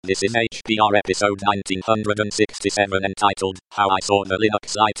This is HPR episode 1967 entitled, How I Saw the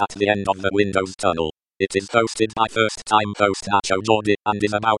Linux Light at the End of the Windows Tunnel. It is hosted by first-time host Nacho Jordi and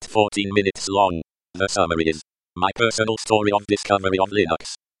is about 14 minutes long. The summary is, my personal story of discovery of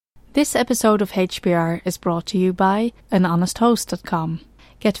Linux. This episode of HPR is brought to you by anhonesthost.com.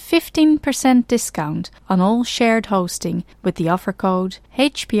 Get 15% discount on all shared hosting with the offer code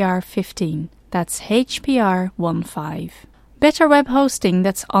HPR15. That's HPR15. Better web hosting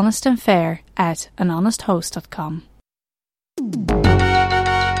that's honest and fair at anhonesthost.com.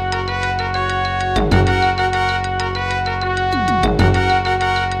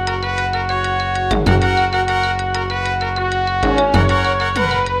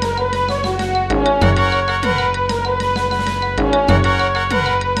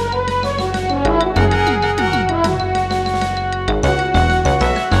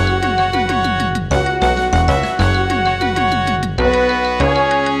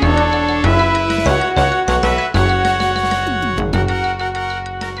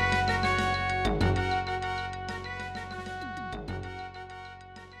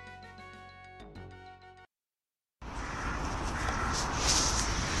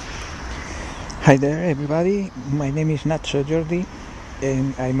 Hi there everybody, my name is Nacho Jordi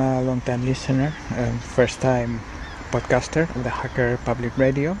and I'm a long-time listener and first-time podcaster of the Hacker Public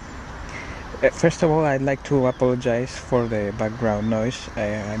Radio. First of all, I'd like to apologize for the background noise.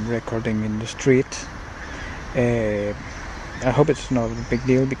 I'm recording in the street. I hope it's not a big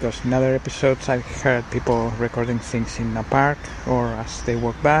deal because in other episodes I've heard people recording things in a park or as they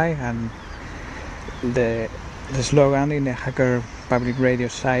walk by, and the slogan in the Hacker Public Radio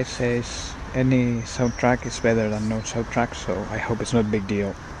site says any soundtrack is better than no soundtrack, so I hope it's not a big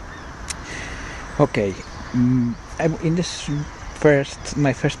deal. Okay, in this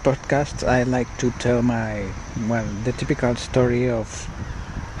my first podcast, I like to tell the typical story of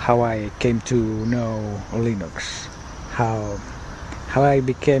how I came to know Linux, how I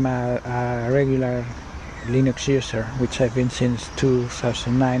became a regular Linux user, which I've been since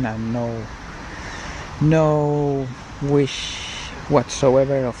 2009, and no wish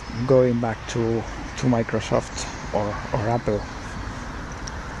whatsoever of going back to Microsoft or Apple.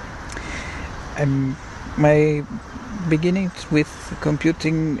 My beginnings with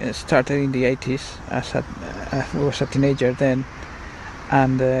computing started in the 80s. I was a teenager then,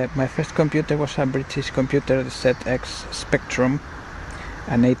 and my first computer was a British computer, the ZX Spectrum,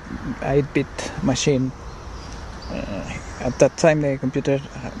 an 8-bit machine. At that time the computer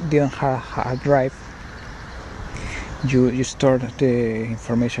didn't have a hard drive. You stored the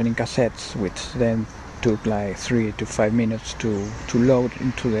information in cassettes, which then took like 3 to 5 minutes to load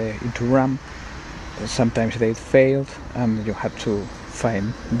into RAM. Sometimes they failed, and you had to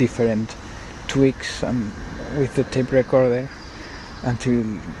find different tweaks with the tape recorder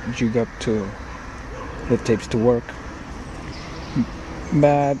until you got to the tapes to work.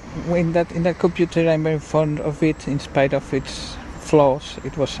 But in that computer, I'm very fond of it, in spite of its flaws.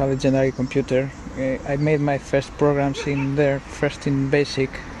 It was a legendary computer. I made my first programs in there, first in BASIC,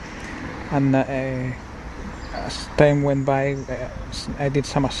 and as time went by, I did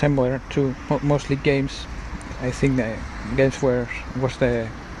some assembler too, mostly games. I think the games was the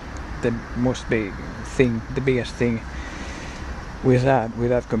most big thing, the biggest thing with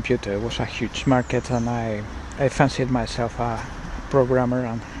that computer. It was a huge market, and I fancied myself a programmer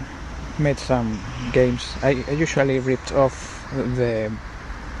and made some games. I usually ripped off the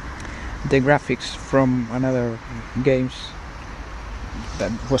graphics from another games.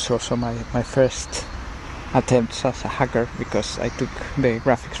 That was also my first attempts as a hacker, because I took the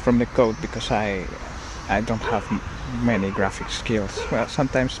graphics from the code, because I don't have many graphics skills. Well,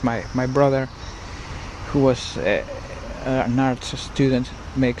 sometimes my brother, who was an arts student,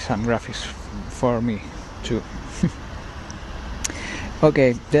 makes some graphics for me too.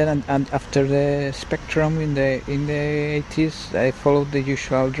 Okay, then and after the Spectrum in the 80s, I followed the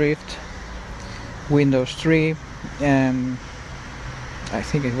usual drift. Windows 3, and I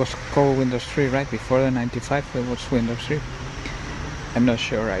think it was called Windows 3, right? Before the 95, it was Windows 3. I'm not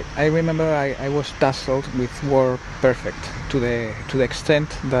sure, right? I remember I was dazzled with WordPerfect to the extent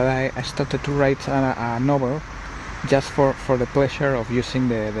that I started to write a novel just for the pleasure of using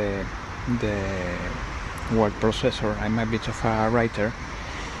the word processor. I'm a bit of a writer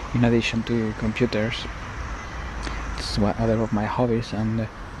in addition to computers. It's one other of my hobbies, and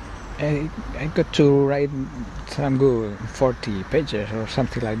I got to write some good 40 pages or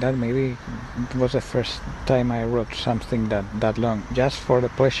something like that. Maybe it was the first time I wrote something that long, just for the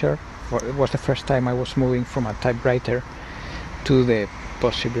pleasure. It was the first time I was moving from a typewriter to the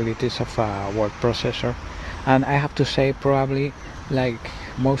possibilities of a word processor. And I have to say, probably like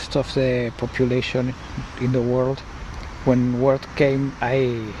most of the population in the world. When Word came,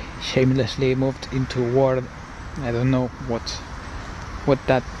 I shamelessly moved into Word. I don't know what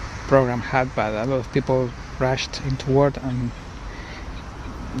that program had, but a lot of people rushed into Word, and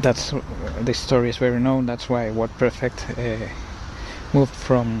that's the story is very known. That's why WordPerfect moved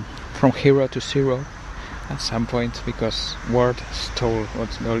from hero to zero at some point, because Word stole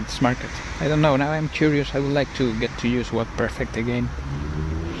all its market. I don't know, now I'm curious. I would like to get to use WordPerfect again.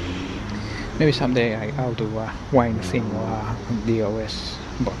 Maybe someday I'll do a wine thing or a DOS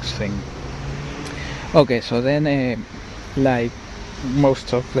box thing. Okay, so then like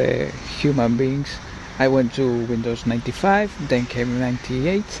most of the human beings, I went to Windows 95, then came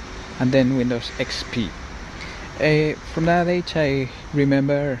 98, and then Windows XP. From that age, I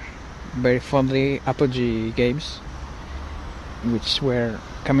remember very fondly Apogee games, which were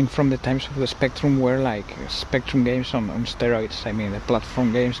coming from the times of the Spectrum, were like Spectrum games on steroids. I mean, the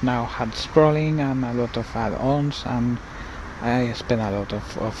platform games now had scrolling and a lot of add-ons, and I spent a lot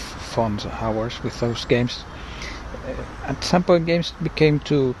of fun hours with those games. At some point, games became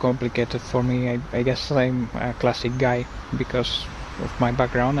too complicated for me. I guess I'm a classic guy because of my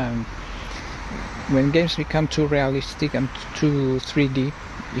background, and when games become too realistic and too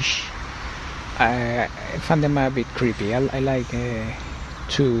 3D-ish, I find them a bit creepy. I like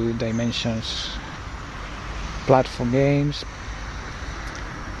 2 dimensions platform games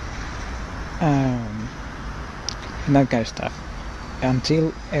and that kind of stuff,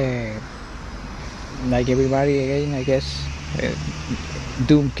 until like everybody again, I guess,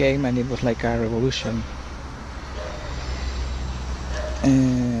 Doom came, and it was like a revolution.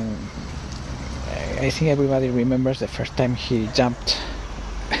 I think everybody remembers the first time he jumped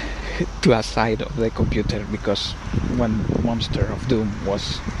to a side of the computer because one monster of Doom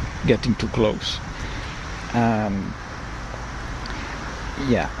was getting too close.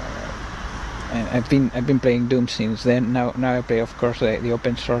 Yeah, and I've been playing Doom since then. Now I play, of course, the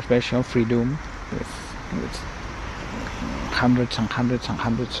open source version, Free Doom, with hundreds and hundreds and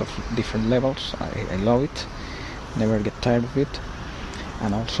hundreds of different levels. I love it. Never get tired of it.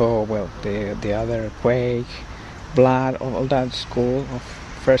 And also, well, the other Quake, Blood, all that school of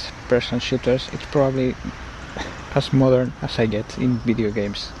first-person shooters. It's probably as modern as I get in video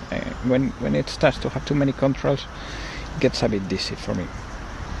games. When it starts to have too many controls, it gets a bit dizzy for me.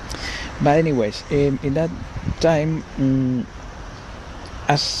 But anyways, in that time,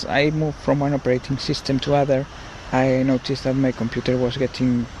 as I moved from one operating system to other, I noticed that my computer was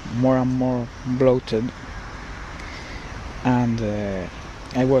getting more and more bloated, and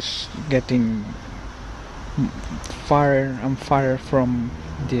I was getting farther and farther from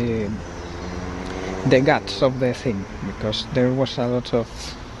the guts of the thing, because there was a lot of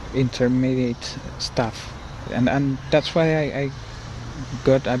intermediate stuff, and that's why I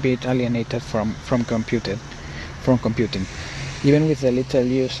got a bit alienated from computing. Even with the little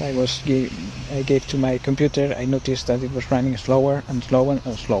use I gave to my computer, I noticed that it was running slower and slower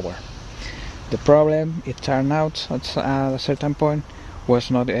and slower. The problem, it turned out at a certain point, was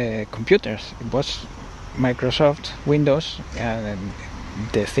not computers. It was Microsoft Windows and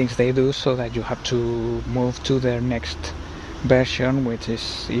the things they do, so that you have to move to their next version, which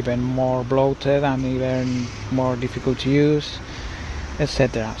is even more bloated and even more difficult to use,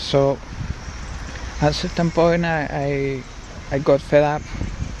 etc. So at a certain point I got fed up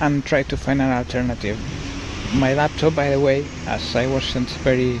and tried to find an alternative. My laptop, by the way, as I wasn't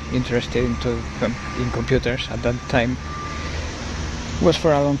very interested in computers at that time, was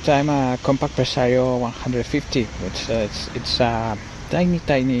for a long time a Compact Presario 150, which it's a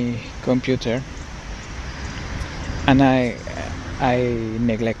tiny computer, and I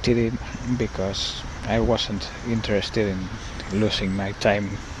neglected it because I wasn't interested in losing my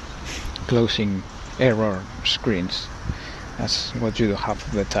time closing error screens. That's what you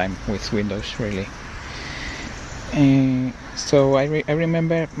have the time with Windows, really. So I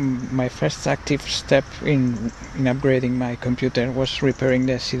remember my first active step in upgrading my computer was repairing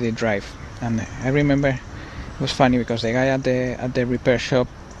the CD drive, and I remember it was funny because the guy at the repair shop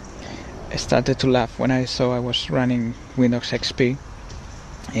started to laugh when I saw I was running Windows XP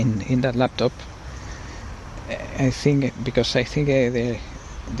in that laptop. I think the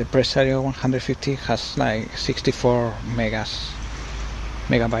Presario 150 has like 64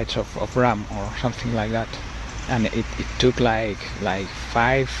 megabytes of RAM or something like that, and it took like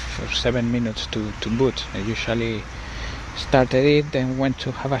 5 or 7 minutes to boot. I usually started it, then went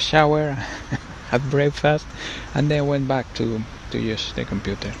to have a shower, had breakfast, and then went back to use the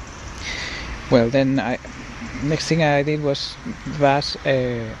computer. Well, then next thing I did was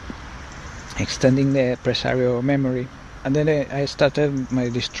extending the Presario memory and then I started my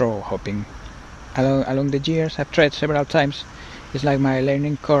distro hopping. Along the years, I've tried several times. It's like my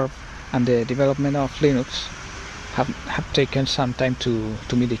learning curve and the development of Linux have taken some time to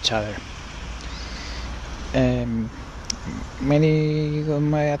meet each other. Many of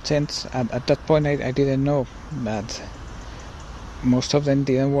my attempts at that point I didn't know that most of them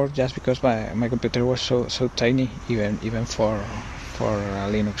didn't work just because my computer was so tiny, even for a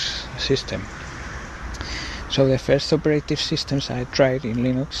Linux system. So the first operative systems I tried in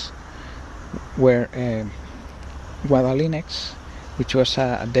Linux were Linux, which was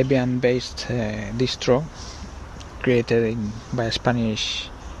a Debian-based distro created by a Spanish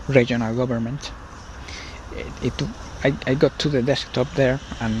regional government. I got to the desktop there,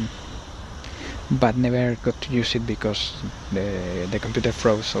 but never got to use it because the computer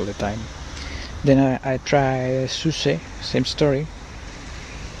froze all the time. Then I tried SUSE, same story.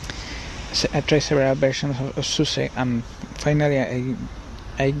 I tried several versions of SUSE, and finally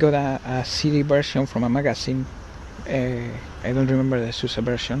I got a CD version from a magazine. I don't remember the SUSE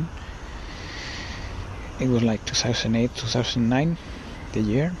version. It was like 2008, 2009, the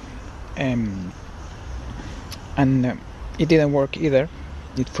year. And it didn't work either.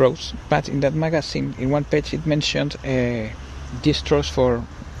 It froze. But in that magazine, in one page, it mentioned distros for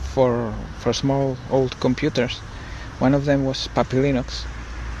small old computers. One of them was Puppy Linux.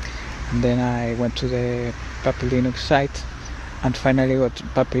 And then I went to the Puppy Linux site and finally got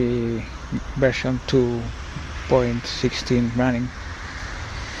Puppy version 2.16 running.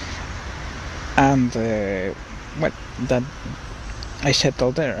 And that I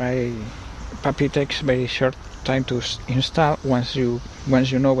settled there. Puppy takes very short time to install once you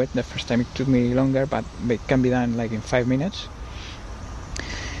know it. The first time it took me longer, but it can be done like in 5 minutes.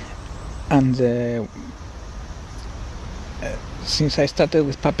 And since I started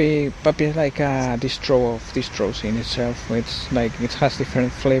with Puppy is like a distro of distros in itself. It's like it has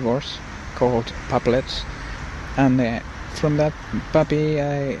different flavors called Pupplets, and from that Puppy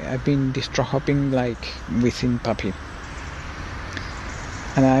I've been distro hopping like within Puppy.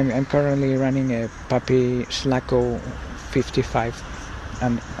 And I'm currently running a Puppy Slacko 55,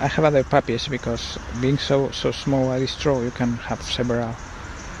 and I have other Puppies because being so small a distro, you can have several.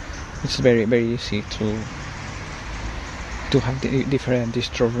 It's very easy to have different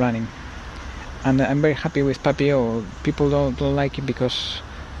distros running, and I'm very happy with Puppy. Or people don't like it because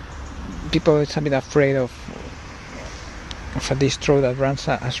people is a bit afraid of a distro that runs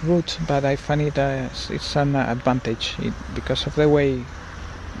as root, but I find it it's an advantage because of the way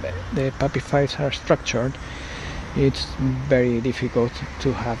the Puppy files are structured. It's very difficult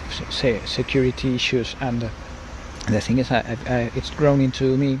to have security issues, and the thing is it's grown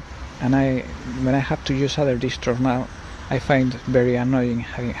into me, and when I have to use other distros now, I find very annoying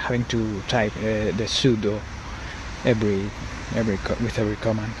having to type the sudo with every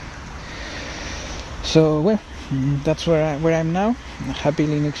command. So that's where I'm now, a happy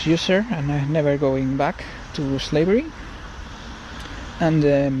Linux user, and I'm never going back to slavery. And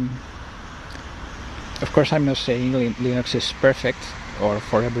of course, I'm not saying Linux is perfect or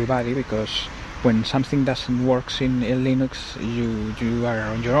for everybody, because when something doesn't work in Linux, you are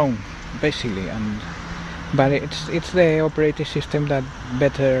on your own, basically. But it's the operating system that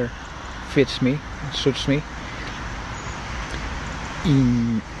better fits me, suits me.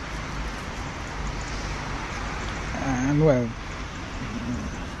 And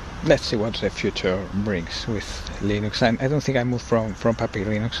let's see what the future brings with Linux. I don't think I moved from Puppy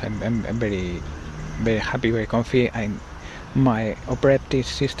Linux. I'm very happy, very comfy. My operating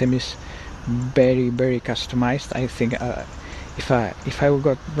system is very customized. I think if I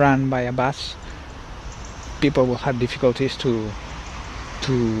got run by a bus, people will have difficulties to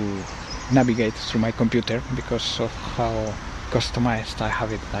navigate through my computer because of how customized I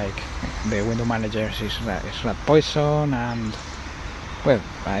have it. Like the window manager is rat poison, and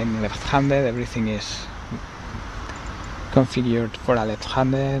I'm left-handed. Everything is configured for a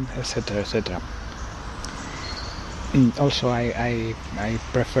left-handed, etc. Also, I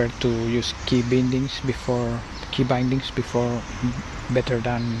prefer to use key bindings before better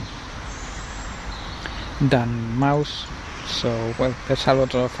than mouse. So there's a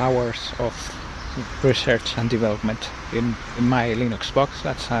lot of hours of research and development in my Linux box.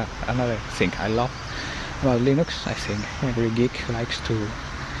 That's another thing I love about Linux. I think every geek likes to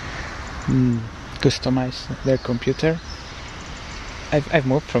customize their computer. I've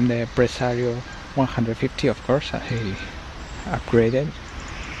moved from the Presario 150, of course. I upgraded.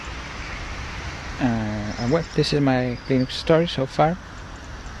 This is my Linux story so far.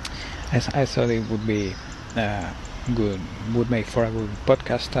 I thought it would be would make for a good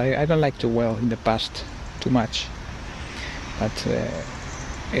podcast. I don't like to dwell in the past too much. but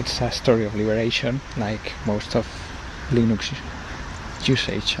it's a story of liberation, like most of Linux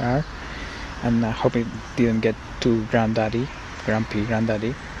usage are, and I hope it didn't get too grumpy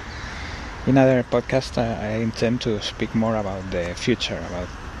granddaddy. In other podcasts, I intend to speak more about the future, about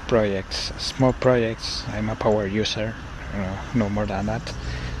projects, small projects. I'm a power user, no more than that,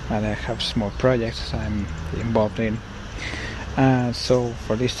 and I have small projects I'm involved in. So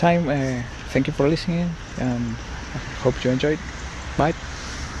for this time, thank you for listening, and I hope you enjoyed. Bye.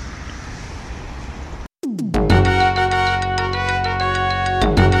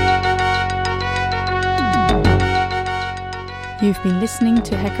 You've been listening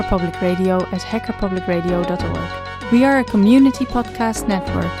to Hacker Public Radio at hackerpublicradio.org. We are a community podcast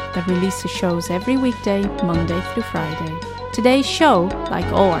network that releases shows every weekday, Monday through Friday. Today's show,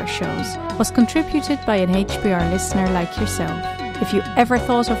 like all our shows, was contributed by an HPR listener like yourself. If you ever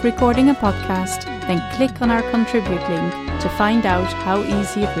thought of recording a podcast, then click on our contribute link to find out how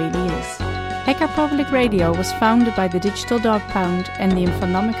easy it really is. Hacker Public Radio was founded by the Digital Dog Pound and the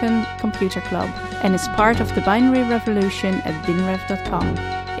Infonomicon Computer Club and is part of the binary revolution at binrev.com.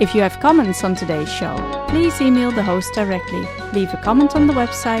 If you have comments on today's show, please email the host directly, leave a comment on the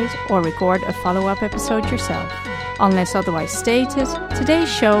website, or record a follow-up episode yourself. Unless otherwise stated, today's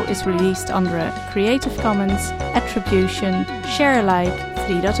show is released under a Creative Commons Attribution Share Alike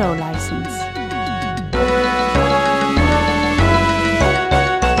 3.0 license.